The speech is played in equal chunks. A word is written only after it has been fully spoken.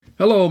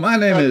Hello, my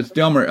name Like, is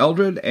Delmer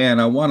Eldred,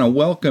 and I want to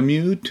welcome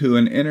you to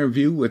an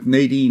interview with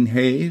Nadeen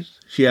Hayes.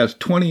 She has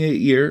 28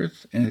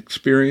 years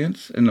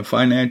experience in the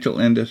financial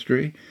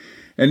industry.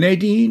 And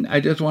Nadeen,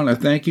 I just want to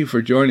thank you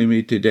for joining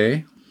me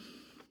today.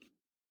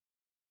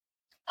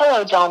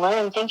 hello, Delmer,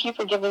 and thank you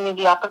for giving me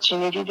the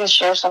opportunity to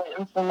share some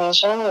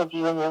information with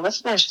you and your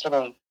listeners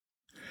today.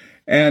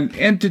 And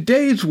in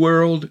today's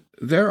world,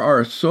 there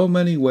are so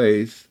many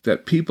ways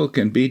that people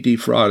can be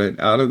defrauded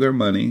out of their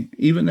money,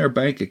 even their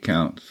bank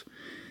accounts.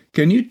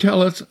 Can you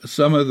tell us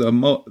some of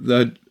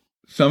the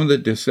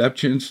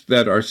deceptions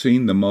that are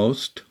seen the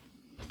most?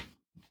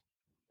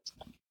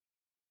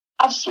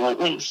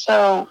 Absolutely.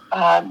 So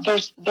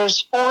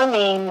there's four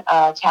main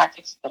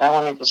tactics that I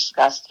want to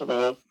discuss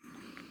today.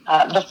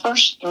 The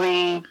first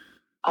three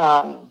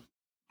that I'm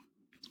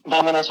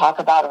going to talk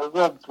about are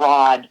real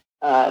broad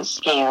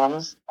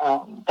scams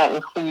that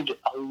include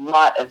a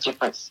lot of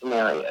different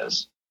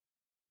scenarios.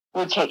 It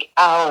would take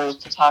hours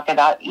to talk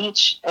about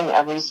each and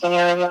every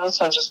scenario,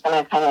 so I'm just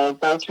going to kind of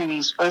go through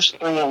these first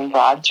three in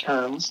broad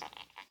terms.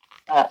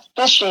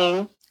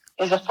 Phishing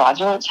is a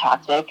fraudulent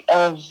tactic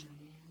of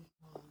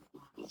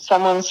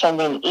someone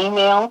sending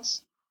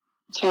emails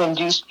to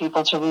induce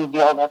people to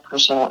reveal their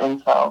personal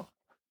info.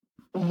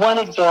 One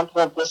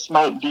example of this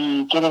might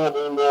be getting an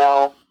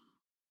email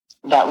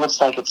that looks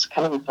like it's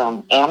coming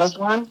from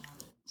Amazon,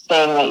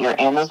 saying that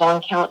your Amazon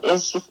account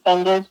is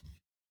suspended.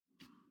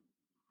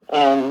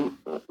 And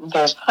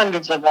there's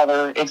hundreds of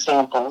other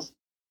examples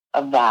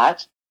of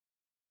that.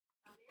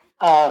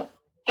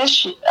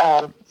 Phishing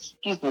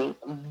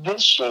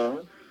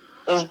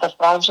is the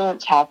fraudulent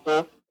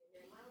tactic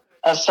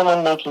of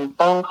someone making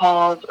phone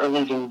calls or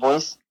leaving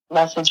voice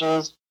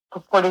messages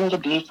purporting to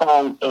be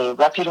from a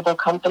reputable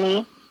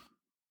company.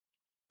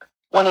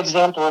 One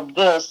example of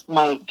this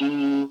might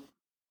be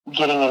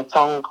getting a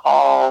phone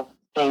call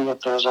saying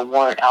that there's a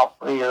warrant out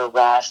for your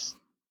arrest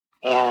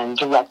and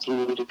directing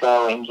you to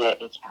go and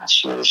get a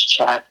cashier's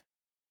check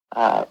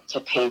to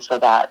pay for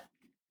that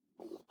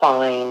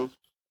fine,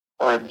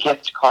 or a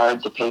gift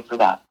card to pay for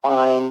that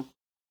fine.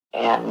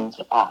 And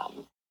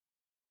of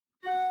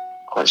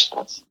course,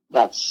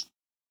 that's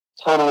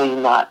totally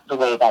not the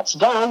way that's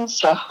done.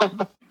 So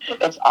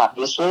it's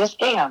obviously a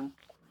scam.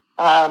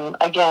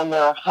 Again,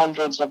 there are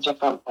hundreds of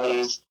different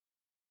ways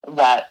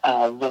that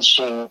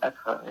phishing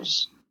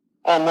occurs.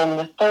 And then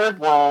the third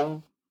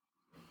one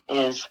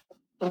is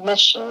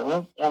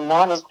phishing, and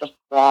that is the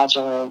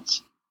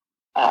fraudulent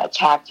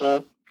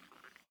tactic,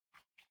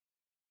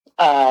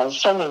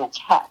 sending a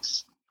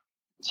text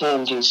to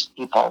induce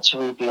people to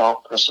reveal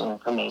personal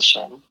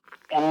information.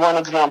 And one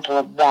example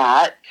of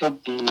that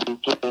could be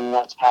getting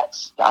a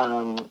text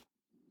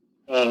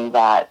saying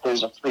that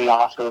there's a free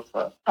offer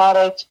for a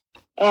product,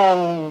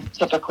 and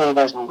typically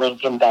there's a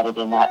link embedded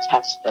in that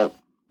text that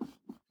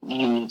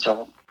you need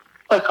to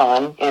click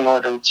on in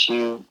order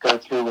to go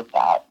through with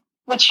that,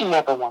 which you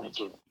never want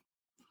to do.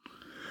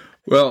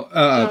 Well,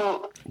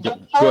 go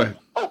ahead.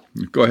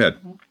 Go ahead.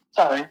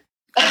 Sorry.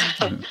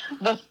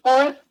 The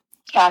fourth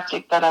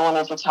tactic that I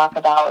wanted to talk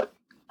about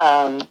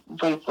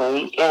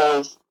briefly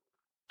is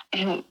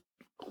a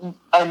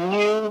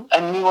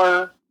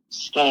newer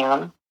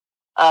scam.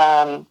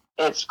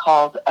 It's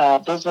called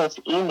business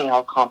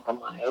email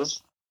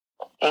compromise,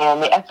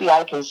 and the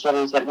FBI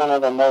considers it one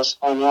of the most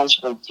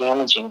financially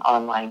damaging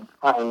online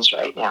crimes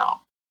right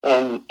now,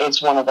 and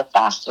it's one of the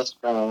fastest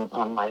growing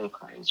online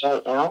crimes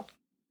right now.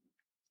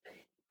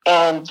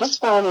 And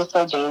this one is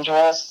so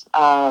dangerous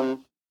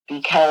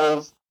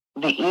because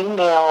the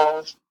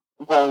emails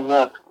will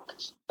look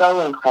so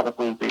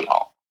incredibly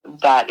real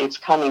that it's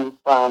coming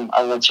from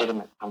a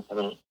legitimate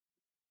company,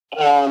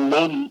 and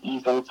maybe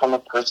even from a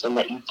person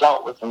that you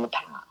dealt with in the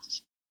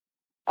past.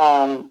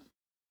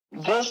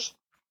 This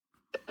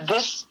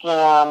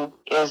scam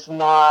is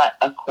not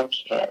a quick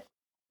hit.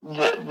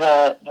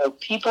 The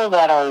people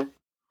that are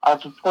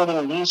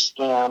purporting these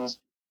scams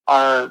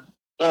are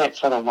in it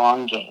for the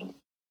long game.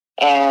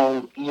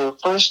 And your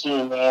first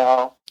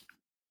email,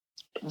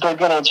 they're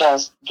going to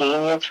just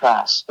gain your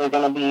trust. They're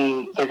going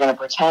to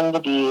pretend to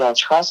be a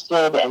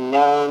trusted and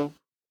known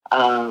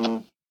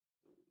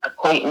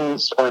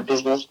acquaintance or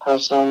business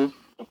person.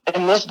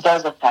 And this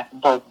does affect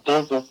both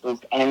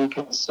businesses and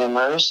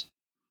consumers.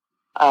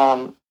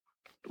 The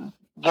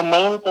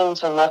main thing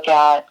to look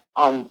at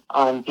on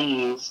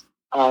these,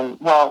 on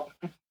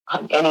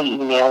any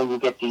email you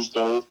get these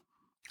days,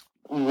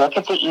 look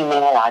at the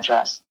email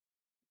address.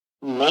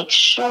 Make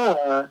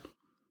sure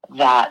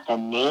that the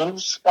name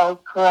is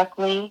spelled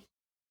correctly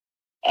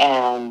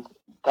and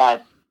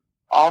that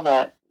all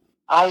the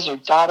I's are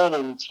dotted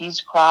and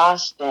T's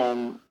crossed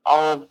and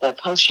all of the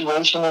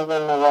punctuation is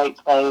in the right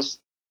place.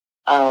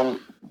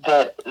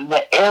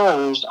 The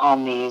errors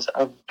on these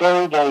are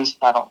very, very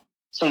subtle.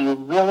 So you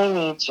really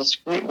need to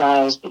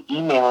scrutinize the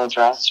email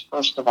address,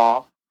 first of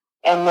all,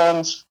 and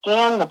then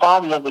scan the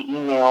body of the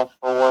email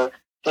for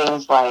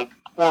things like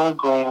poor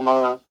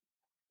grammar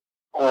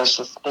or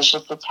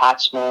suspicious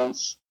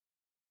attachments,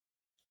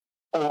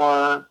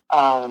 or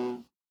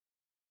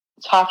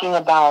talking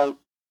about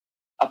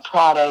a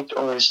product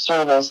or a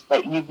service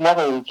that you've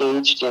never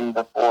engaged in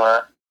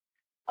before.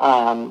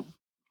 So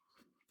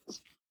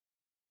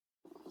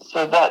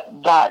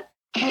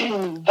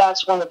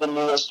that's one of the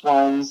newest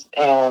ones,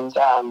 and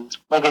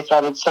like I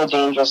said, it's so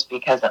dangerous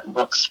because it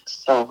looks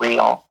so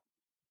real.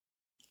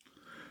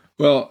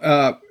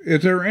 Well,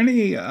 is there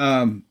any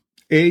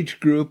age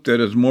group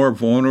that is more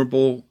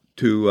vulnerable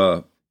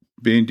to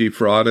being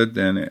defrauded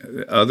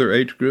than other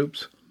age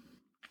groups?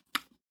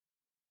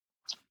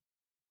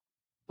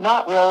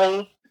 Not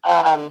really.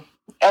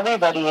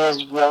 Everybody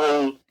is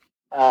really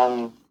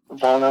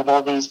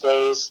vulnerable these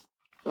days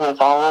with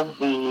all of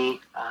the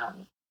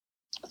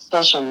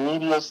social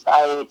media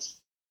sites,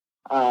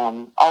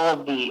 all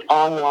of the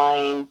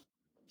online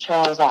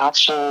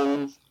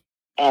transactions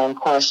and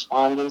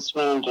correspondence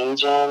we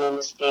engage in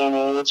this day and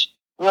age.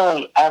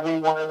 Really,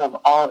 everyone of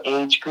all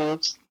age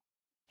groups,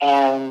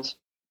 and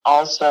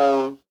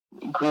also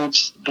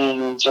groups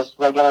being just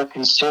regular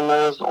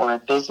consumers or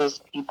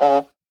business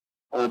people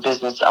or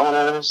business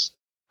owners.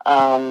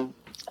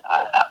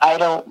 I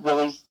don't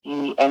really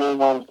see any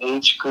one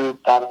age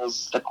group that is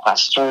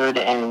sequestered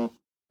and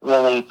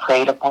really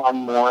preyed upon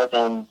more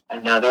than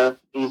another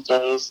these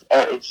days.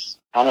 It's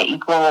kind of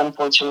equal,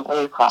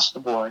 unfortunately, across the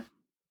board.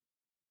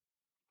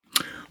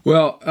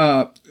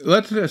 Well,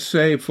 let's just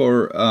say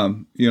for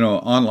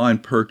online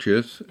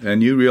purchase,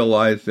 and you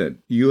realize that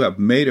you have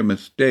made a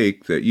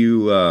mistake, that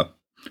you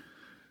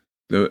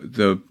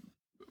the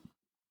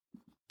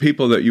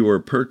people that you were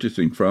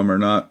purchasing from are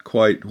not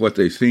quite what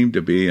they seem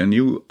to be, and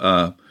you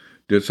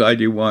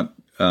decide you want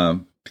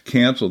to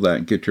cancel that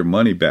and get your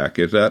money back.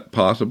 Is that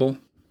possible?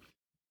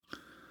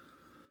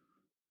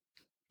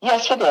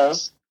 Yes, it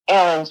is,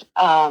 and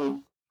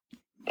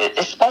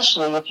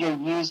especially if you're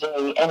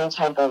using any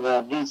type of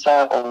a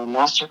Visa or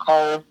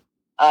MasterCard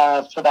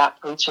for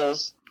that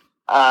purchase,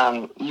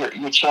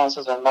 your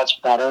chances are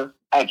much better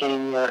at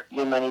getting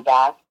your money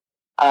back.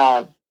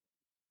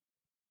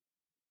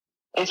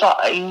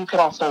 You could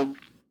also,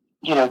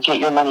 get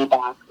your money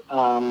back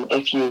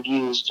if you've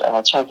used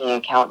a checking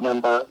account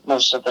number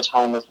most of the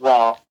time as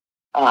well.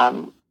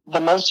 The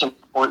most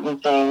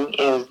important thing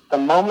is the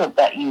moment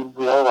that you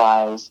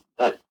realize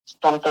that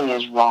something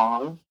is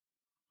wrong,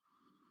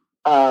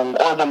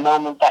 or the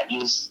moment that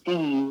you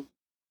see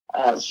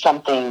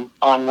something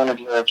on one of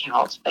your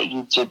accounts that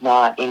you did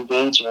not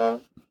engage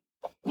in,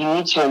 you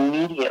need to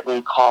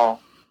immediately call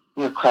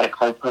your credit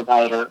card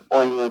provider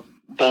or your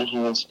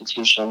banking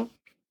institution.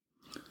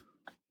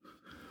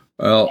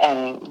 Well,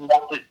 and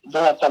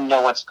let them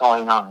know what's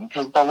going on,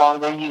 because the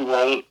longer you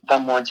wait, the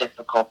more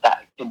difficult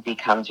that could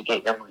become to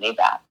get your money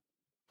back.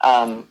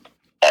 And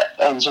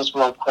just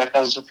real quick, I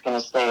was just going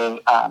to say,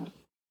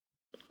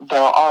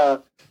 there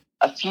are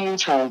a few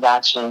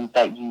transactions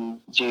that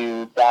you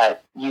do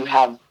that you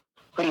have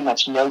pretty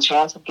much no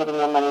chance of getting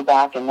your money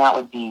back, and that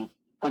would be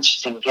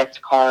purchasing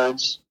gift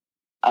cards,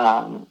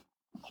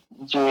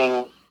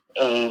 doing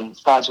a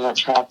fraudulent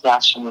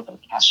transaction with a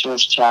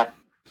cashier's check,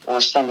 or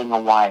sending a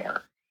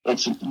wire.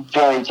 It's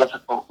very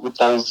difficult with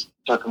those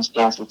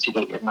circumstances to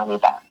get your money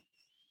back.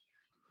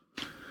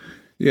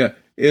 Yeah.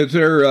 Is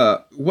there,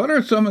 what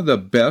are some of the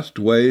best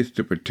ways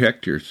to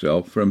protect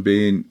yourself from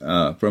being,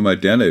 from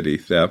identity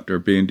theft or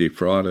being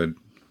defrauded?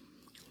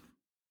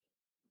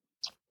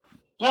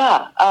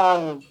 Yeah.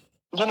 A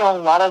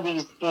lot of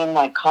these seem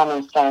like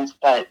common sense,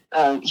 but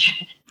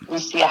we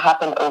see it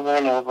happen over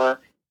and over.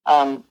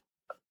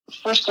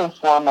 First and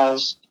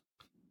foremost,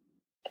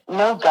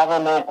 no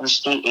government or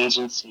state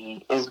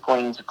agency is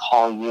going to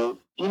call you,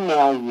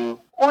 email you,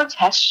 or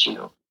text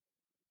you.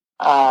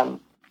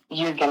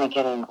 You're going to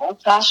get an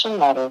old-fashioned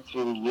letter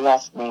through the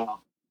U.S.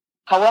 mail.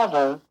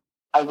 However,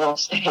 I will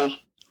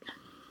say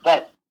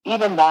that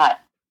even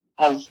that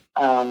has,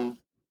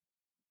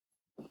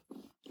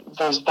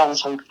 there's been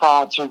some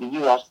fraud through the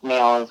U.S.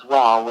 mail as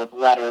well, with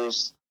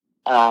letters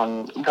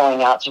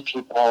going out to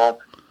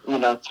people,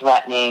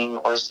 threatening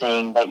or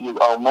saying that you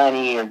owe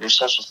money or your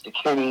Social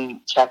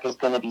Security check is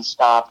going to be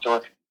stopped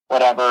or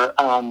whatever.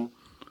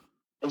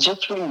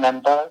 Just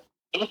remember,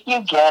 if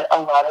you get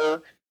a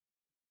letter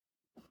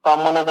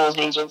from one of those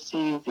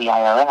agencies, the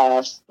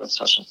IRS, the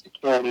Social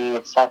Security,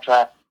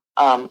 etc.,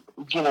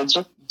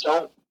 just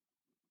don't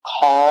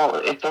call.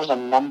 If there's a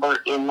number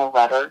in the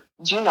letter,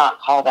 do not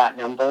call that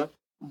number.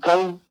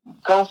 Go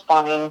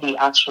find the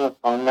actual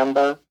phone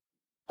number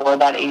for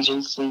that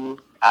agency,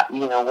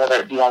 whether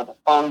it be out of the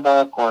phone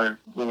book or,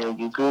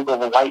 you Google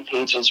the white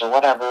pages or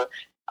whatever,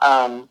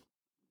 and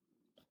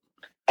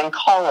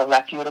call a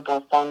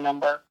reputable phone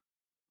number.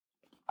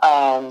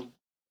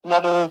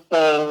 Another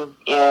thing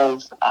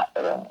is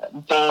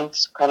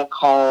banks, credit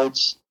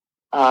cards,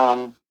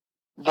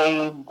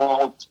 they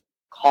won't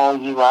call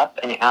you up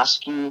and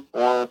ask you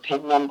for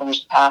PIN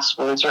numbers,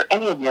 passwords, or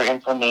any of your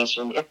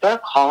information. If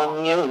they're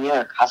calling you and you're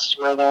a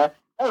customer there,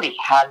 they already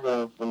have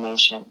your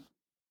information.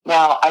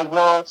 Now, I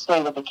will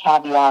say with a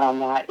caveat on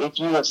that, if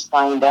you have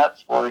signed up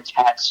for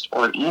text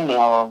or email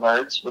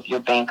alerts with your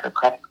bank or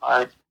credit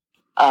card,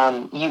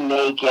 you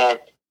may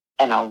get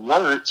an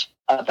alert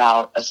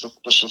about a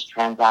suspicious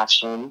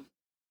transaction,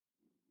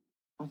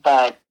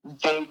 but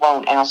they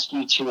won't ask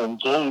you to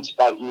engage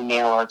by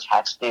email or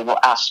text. They will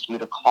ask you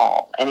to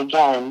call. And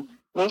again,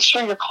 make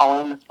sure you're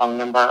calling the phone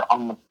number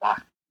on the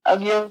back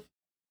of your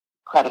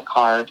credit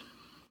card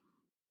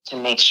to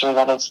make sure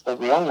that it's the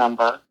real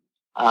number,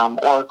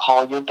 or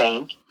call your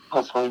bank.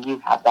 Hopefully you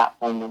have that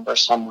phone number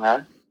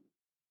somewhere.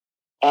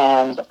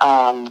 And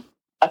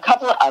a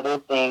couple of other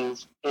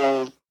things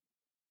is,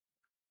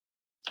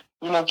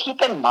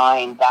 keep in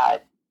mind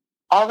that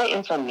all the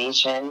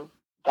information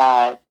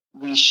that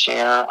we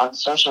share on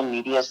social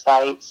media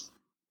sites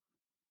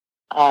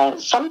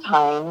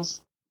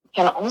sometimes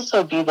can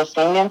also be the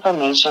same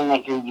information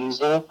that you're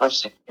using for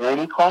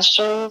security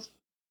questions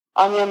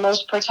on your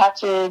most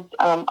protected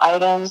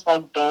items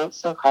like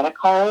banks and credit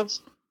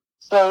cards.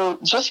 So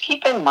just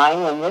keep in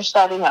mind when you're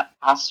setting up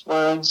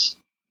passwords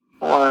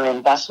for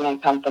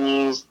investment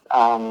companies,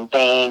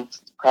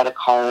 banks, credit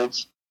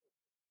cards,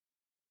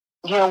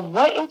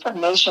 what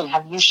information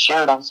have you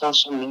shared on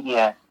social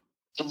media?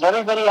 Does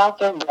everybody out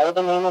there know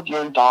the name of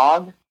your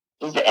dog?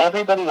 Does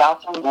everybody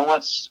out there know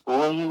what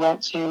school you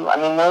went to? I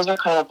mean, those are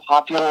kind of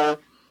popular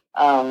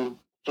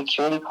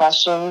security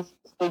questions.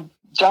 So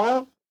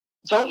don't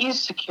use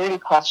security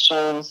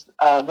questions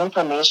of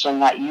information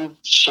that you've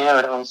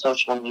shared on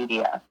social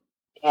media.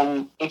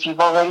 And if you've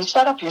already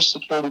set up your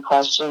security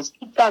questions,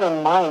 keep that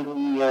in mind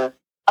when you're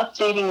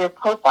updating your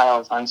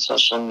profiles on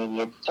social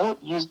media.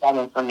 Don't use that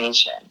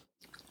information.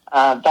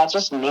 That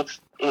just makes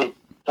it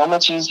so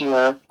much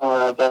easier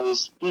for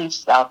those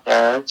thieves out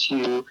there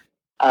to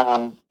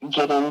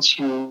get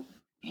into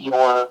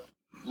your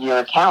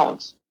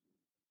account.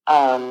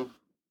 If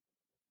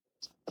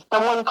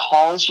someone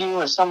calls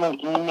you or someone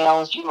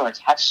emails you or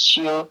texts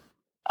you,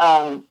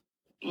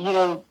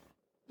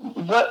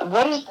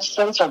 what is the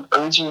sense of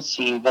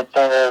urgency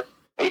that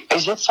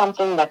is it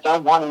something that they're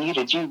wanting you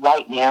to do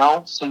right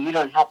now so you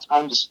don't have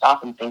time to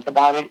stop and think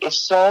about it? If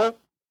so,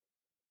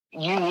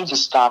 you need to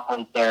stop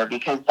right there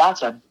because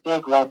that's a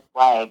big red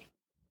flag.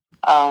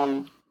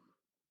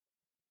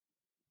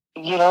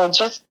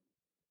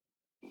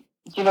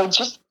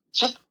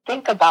 Just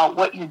think about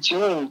what you're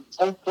doing.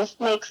 Does this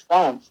make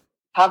sense?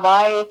 Have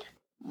I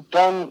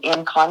been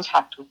in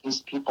contact with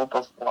these people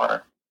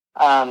before?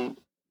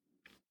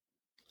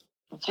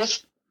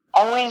 Just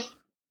always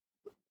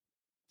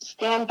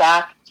stand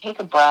back, take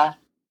a breath,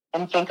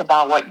 and think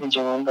about what you're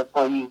doing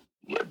before you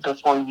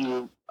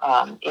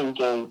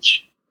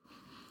engage.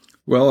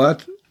 Well,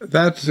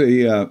 that's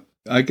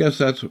I guess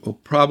that's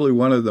probably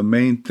one of the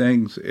main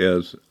things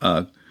is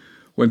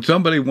when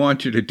somebody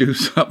wants you to do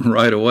something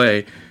right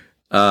away,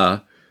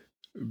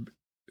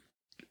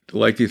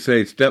 like you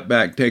say, step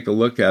back, take a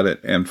look at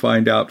it, and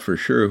find out for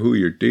sure who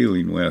you're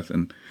dealing with.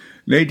 And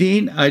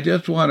Nadeen, I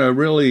just want to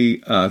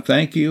really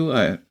thank you.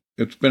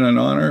 It's been an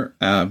honor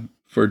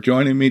for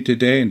joining me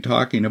today and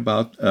talking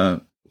about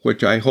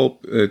which I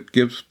hope it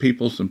gives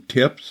people some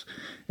tips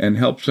and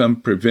helps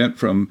them prevent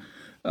from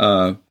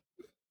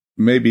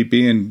maybe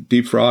being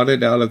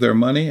defrauded out of their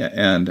money.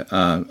 And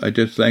I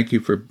just thank you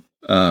for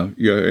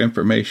your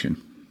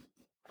information.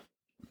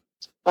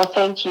 Well,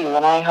 thank you,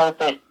 and I hope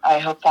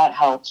that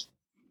helps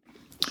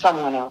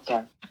someone out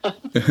there.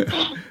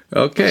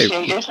 Okay.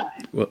 Appreciate your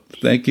time. Well,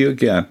 thank you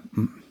again.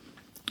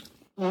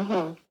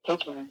 Take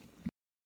care.